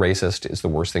being called a racist is the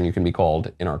worst thing you can be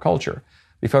called in our culture.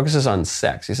 He focuses on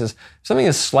sex. He says, if something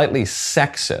is slightly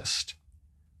sexist,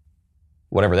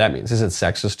 whatever that means. Is it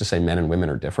sexist to say men and women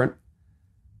are different?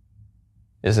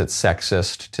 Is it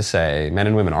sexist to say men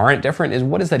and women aren't different?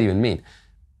 What does that even mean?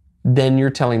 Then you're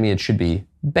telling me it should be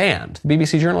banned. The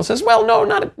BBC journalist says, well, no,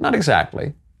 not exactly.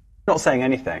 I'm not saying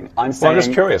anything. I'm saying... Well, I'm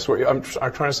just curious. I'm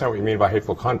trying to understand what you mean by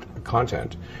hateful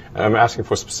content. And I'm asking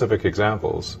for specific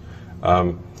examples.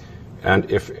 And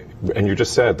you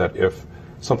just said that if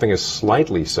something is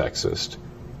slightly sexist,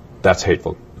 that's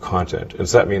hateful content.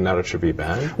 Does that mean that it should be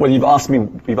banned? Well, you've asked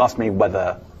me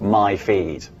whether my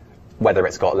feed, whether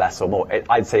it's got less or more.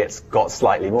 I'd say it's got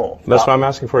slightly more. That's why I'm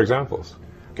asking for examples.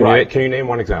 Can you name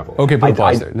one example? Okay, put a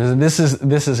pause there. This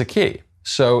is a key.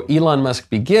 So Elon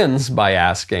Musk begins by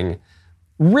asking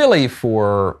really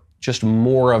for just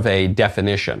more of a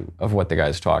definition of what the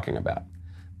guy's talking about.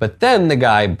 But then the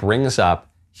guy brings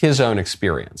up his own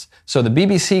experience. So the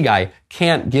BBC guy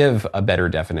can't give a better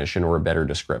definition or a better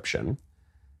description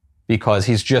because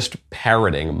he's just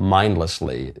parroting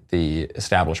mindlessly the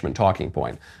establishment talking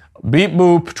point. Beep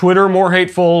boop, Twitter more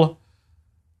hateful,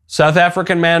 South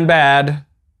African man bad.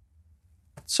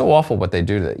 It's so awful what they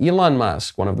do to that. Elon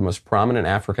Musk, one of the most prominent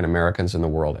African Americans in the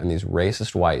world, and these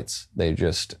racist whites, they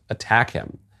just attack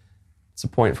him. It's a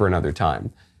point for another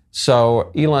time.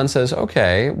 So Elon says,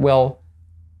 okay, well,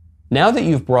 now that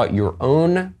you've brought your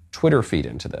own Twitter feed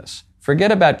into this,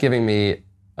 forget about giving me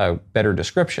a better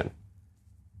description.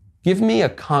 Give me a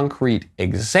concrete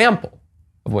example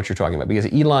of what you're talking about,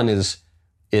 because Elon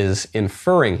is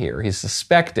inferring here, he's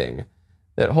suspecting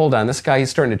that, hold on, this guy, he's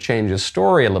starting to change his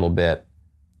story a little bit.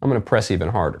 I'm going to press even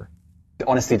harder.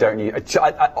 Honestly, don't you?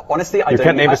 Honestly, I you don't.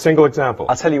 Can't name a single example.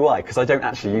 I'll tell you why. Because I don't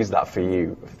actually use that for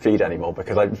you feed anymore.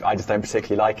 Because I just don't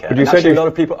particularly like it. But you said actually, a lot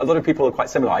of people are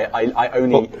quite similar. I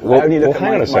only look at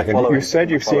hang on a second. My you said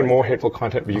you've seen more hateful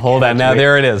content. But you hold on. Now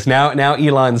there it is. Now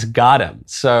Elon's got him.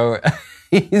 So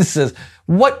he says,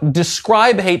 "What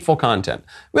describe hateful content?"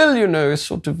 Well,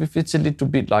 sort of if it's a little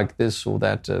bit like this or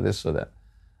that, this or that.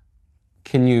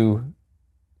 Can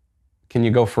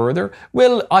you go further?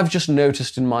 Well, I've just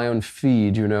noticed in my own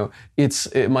feed,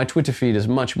 my Twitter feed is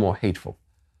much more hateful.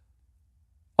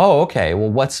 Oh, okay. Well,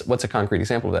 what's a concrete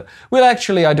example of that? Well,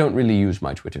 actually, I don't really use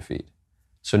my Twitter feed.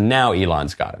 So now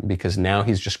Elon's got him, because now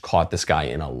he's just caught this guy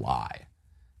in a lie.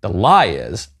 The lie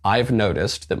is, I've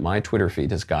noticed that my Twitter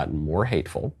feed has gotten more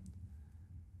hateful.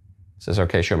 Says,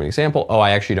 okay, show me an example. Oh, I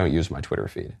actually don't use my Twitter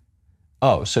feed.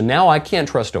 Oh, so now I can't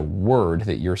trust a word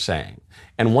that you're saying.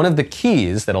 And one of the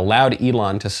keys that allowed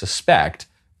Elon to suspect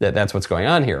that that's what's going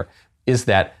on here is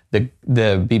that the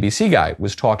BBC guy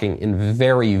was talking in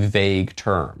very vague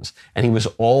terms, and he was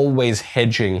always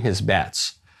hedging his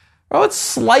bets. Oh, it's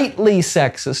slightly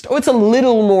sexist. Oh, it's a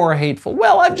little more hateful.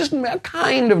 Well, I've just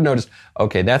kind of noticed.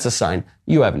 Okay, that's a sign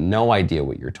you have no idea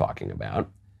what you're talking about.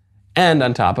 And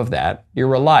on top of that,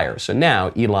 you're a liar. So now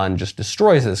Elon just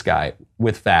destroys this guy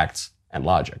with facts and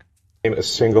logic. Name a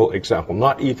single example,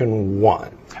 not even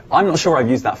one. I'm not sure I've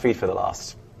used that feed for the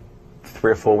last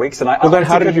 3 or 4 weeks, and then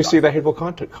how did you see that hateful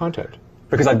content?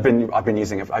 Because I've been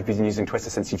using Twitter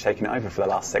since you've taken it over for the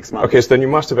last 6 months. Okay, so then you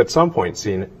must have at some point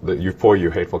seen for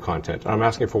you hateful content. I'm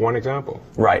asking for one example.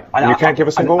 Right. And you can't give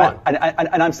a single one.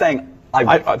 And I'm saying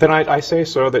I say,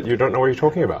 sir, that you don't know what you're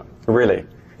talking about. Really?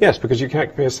 Yes, because you can't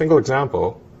give me a single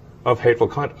example of hateful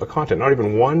content, not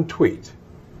even one tweet.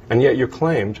 And yet you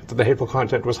claimed that the hateful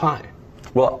content was high.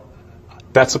 Well,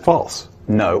 that's false.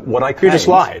 No, what I claimed... You just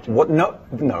lied.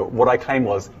 What I claimed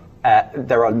was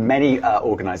there are many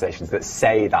organizations that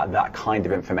say that kind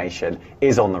of information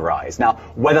is on the rise. Now,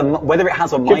 whether it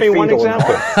has on my feed or not... Give me one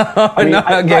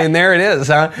example. Again, there it is.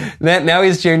 Huh? Now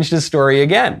he's changed his story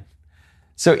again.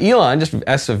 So Elon just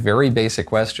asks a very basic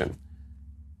question.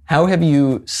 How have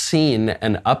you seen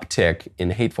an uptick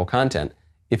in hateful content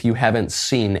if you haven't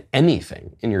seen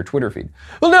anything in your Twitter feed?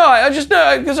 Well, no, I just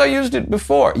know because I used it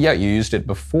before. Yeah, you used it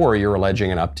before. You're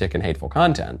alleging an uptick in hateful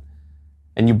content.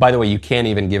 And by the way, you can't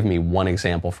even give me one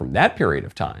example from that period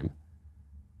of time.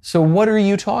 So what are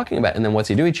you talking about? And then what's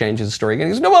he do? He changes the story again.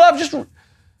 He goes, no, well, I've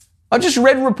just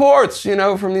read reports,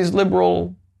 from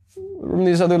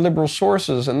these other liberal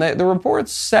sources, and the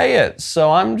reports say it.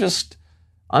 So I'm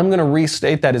going to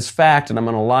restate that as fact, and I'm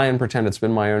going to lie and pretend it's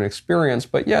been my own experience.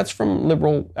 But yeah, it's from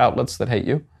liberal outlets that hate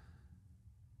you.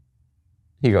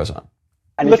 He goes on.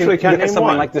 And literally if you look at something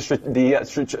one. like the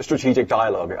Strategic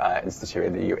Dialogue Institute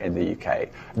in the UK,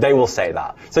 they will say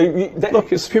that. So look,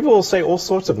 people will say all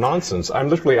sorts of nonsense. I'm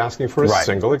literally asking for a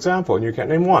single example, and you can't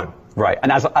name one. Right,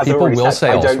 and as people I will said, say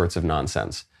all sorts of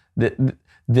nonsense.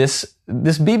 This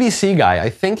BBC guy, I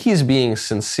think he's being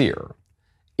sincere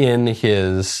in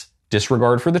his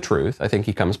disregard for the truth. I think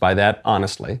he comes by that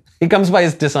honestly. He comes by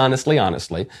his dishonestly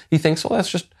honestly. He thinks, well,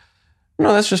 that's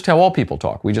just how all people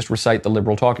talk. We just recite the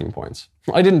liberal talking points.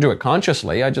 I didn't do it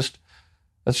consciously.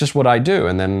 That's just what I do.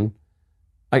 And then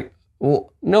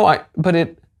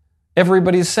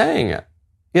everybody's saying it.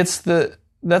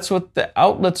 That's what the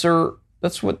outlets are.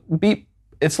 That's what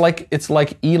it's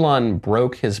like Elon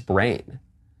broke his brain.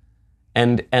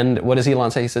 And what does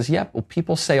Elon say? He says, yeah, well,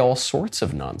 people say all sorts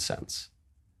of nonsense.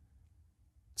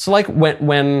 It's like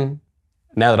when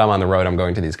now that I'm on the road, I'm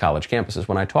going to these college campuses.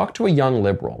 When I talk to a young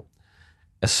liberal,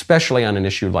 especially on an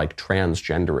issue like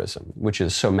transgenderism, which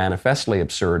is so manifestly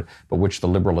absurd, but which the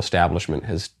liberal establishment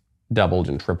has doubled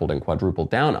and tripled and quadrupled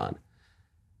down on,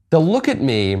 they'll look at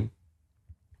me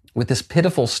with this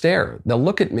pitiful stare. They'll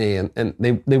look at me and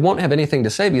they won't have anything to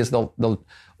say because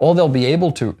all they'll be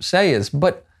able to say is,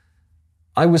 but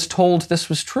I was told this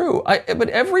was true. But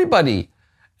everybody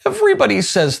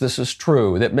says this is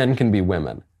true, that men can be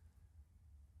women.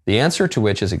 The answer to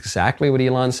which is exactly what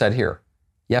Elon said here.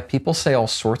 Yeah, people say all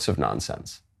sorts of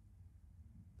nonsense.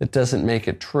 That doesn't make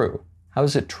it true. How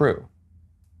is it true?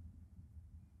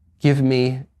 Give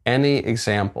me any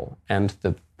example. And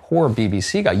the poor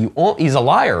BBC guy, he's a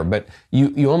liar, but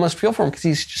you almost feel for him because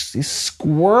he's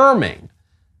squirming,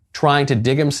 trying to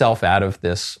dig himself out of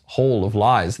this hole of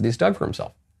lies that he's dug for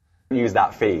himself. Use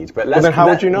that feed, but then how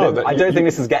would you know that? I don't think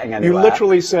this is getting anywhere. You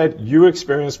literally said you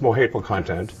experienced more hateful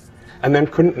content, and then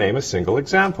couldn't name a single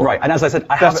example. Right, and as I said,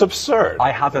 that's absurd.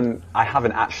 I haven't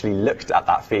actually looked at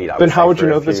that feed. Then how would you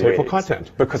know there's hateful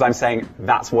content? Because I'm saying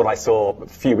that's what I saw a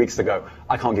few weeks ago.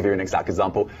 I can't give you an exact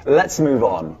example. Let's move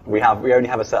on. We only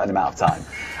have a certain amount of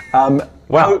time.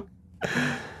 Well.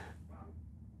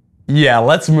 Yeah,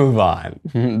 let's move on.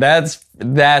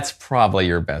 That's probably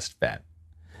your best bet.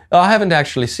 I haven't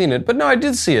actually seen it, but no, I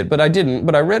did see it, but I didn't.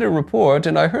 But I read a report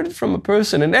and I heard it from a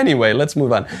person. And anyway, let's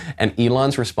move on. And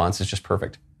Elon's response is just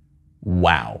perfect.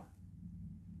 Wow.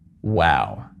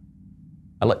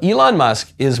 Elon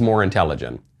Musk is more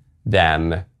intelligent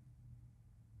than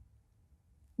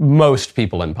most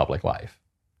people in public life.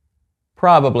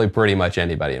 Probably pretty much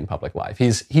anybody in public life.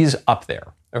 He's up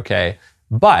there, okay?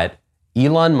 But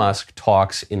Elon Musk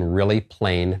talks in really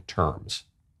plain terms.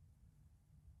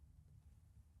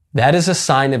 That is a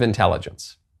sign of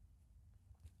intelligence.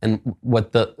 And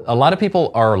a lot of people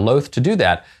are loath to do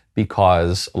that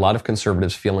because a lot of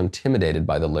conservatives feel intimidated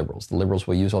by the liberals. The liberals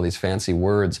will use all these fancy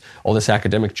words, all this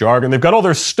academic jargon. They've got all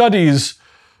their studies.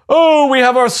 Oh, we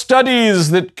have our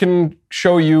studies that can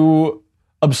show you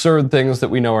absurd things that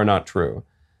we know are not true.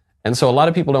 And so a lot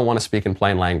of people don't want to speak in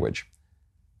plain language.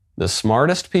 The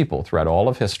smartest people throughout all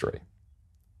of history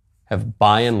have,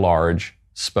 by and large,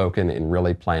 spoken in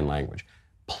really plain language.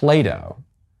 Plato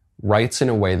writes in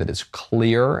a way that is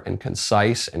clear and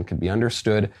concise and can be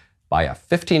understood by a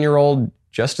 15-year-old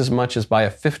just as much as by a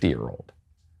 50-year-old.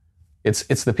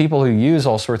 It's the people who use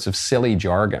all sorts of silly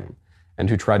jargon and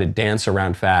who try to dance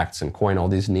around facts and coin all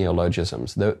these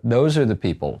neologisms. Those are the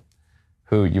people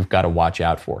who you've got to watch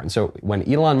out for. And so when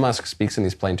Elon Musk speaks in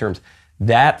these plain terms,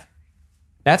 that's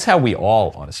how we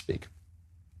all ought to speak.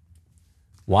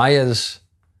 Why is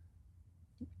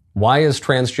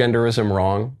transgenderism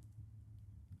wrong?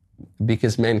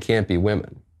 Because men can't be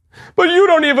women. But you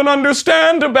don't even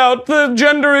understand about the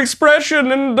gender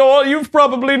expression and all. You've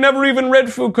probably never even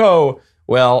read Foucault.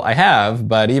 Well, I have,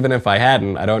 but even if I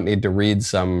hadn't, I don't need to read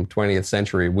some 20th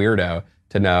century weirdo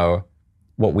to know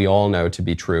what we all know to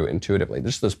be true intuitively.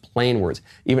 Just those plain words.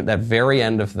 Even at that very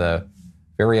end of the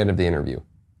interview.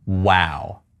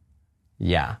 Wow.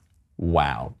 Yeah.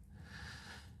 Wow.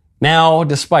 Now,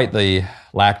 despite the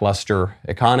lackluster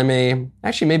economy,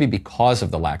 actually maybe because of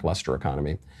the lackluster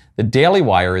economy, the Daily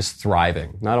Wire is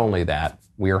thriving. Not only that,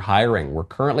 we are hiring. We're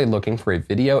currently looking for a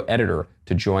video editor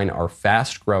to join our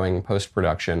fast-growing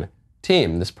post-production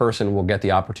team. This person will get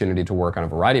the opportunity to work on a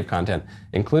variety of content,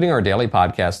 including our daily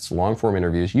podcasts, long-form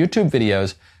interviews, YouTube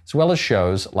videos, as well as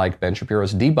shows like Ben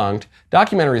Shapiro's Debunked,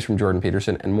 documentaries from Jordan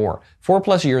Peterson, and more.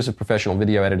 4+ years of professional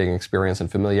video editing experience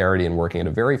and familiarity in working at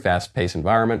a very fast-paced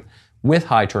environment with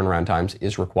high turnaround times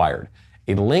is required.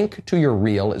 A link to your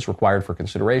reel is required for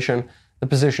consideration. The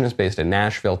position is based in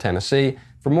Nashville, Tennessee.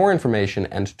 For more information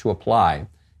and to apply,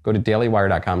 go to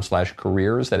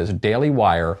dailywire.com/careers. That is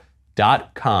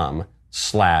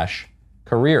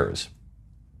dailywire.com/careers.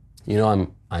 You know,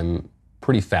 I'm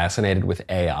pretty fascinated with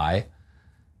AI,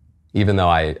 even though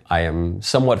I am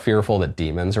somewhat fearful that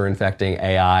demons are infecting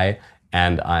AI,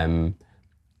 and I'm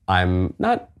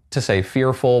not to say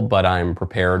fearful, but I'm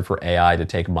prepared for AI to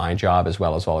take my job as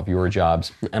well as all of your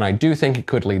jobs. And I do think it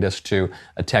could lead us to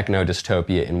a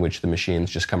techno-dystopia in which the machines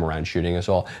just come around shooting us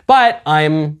all. But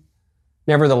I'm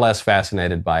nevertheless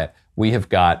fascinated by it. We have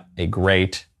got a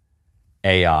great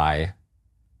AI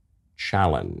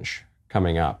challenge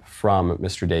coming up from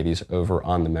Mr. Davies over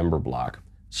on the member block.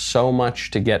 So much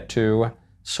to get to,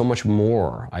 so much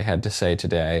more I had to say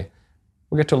today.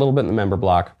 We'll get to a little bit in the member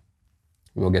block.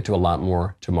 We'll get to a lot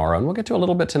more tomorrow, and we'll get to a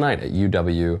little bit tonight at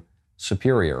UW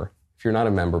Superior. If you're not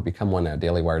a member, become one now.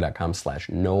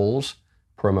 dailywire.com/Knowles.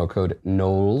 Promo code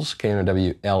Knowles,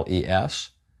 Knowles.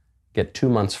 Get 2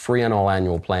 months free on all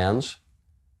annual plans.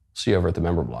 See you over at the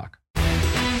member block.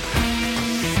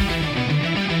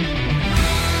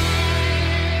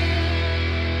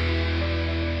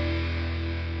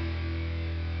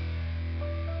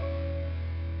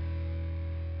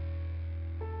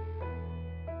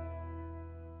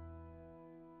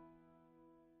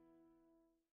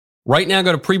 Right now,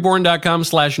 go to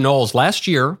preborn.com/Knowles. Last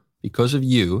year, because of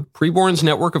you, Preborn's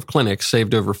network of clinics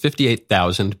saved over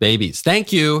 58,000 babies.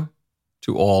 Thank you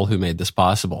to all who made this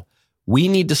possible. We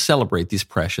need to celebrate these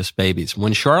precious babies.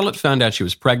 When Charlotte found out she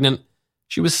was pregnant,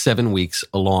 she was 7 weeks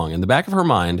along. In the back of her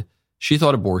mind, she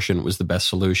thought abortion was the best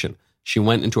solution. She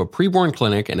went into a preborn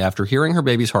clinic, and after hearing her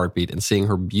baby's heartbeat and seeing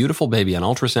her beautiful baby on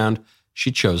ultrasound,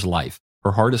 she chose life.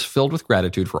 Her heart is filled with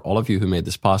gratitude for all of you who made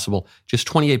this possible. Just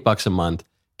 $28 a month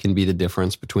can be the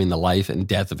difference between the life and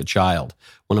death of a child.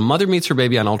 When a mother meets her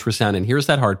baby on ultrasound and hears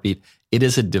that heartbeat, it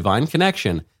is a divine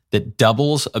connection that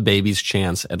doubles a baby's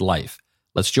chance at life.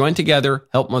 Let's join together,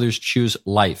 help mothers choose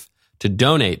life. To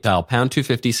donate, dial pound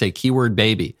 250, say keyword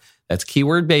baby. That's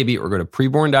keyword baby, or go to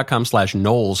preborn.com/Knowles,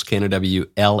 Knowles.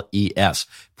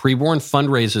 Preborn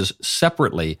fundraises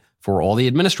separately for all the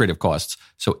administrative costs.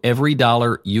 So every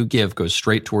dollar you give goes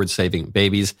straight towards saving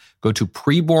babies. Go to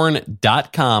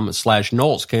preborn.com/Knowles,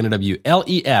 Knowles,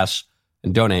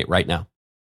 and donate right now.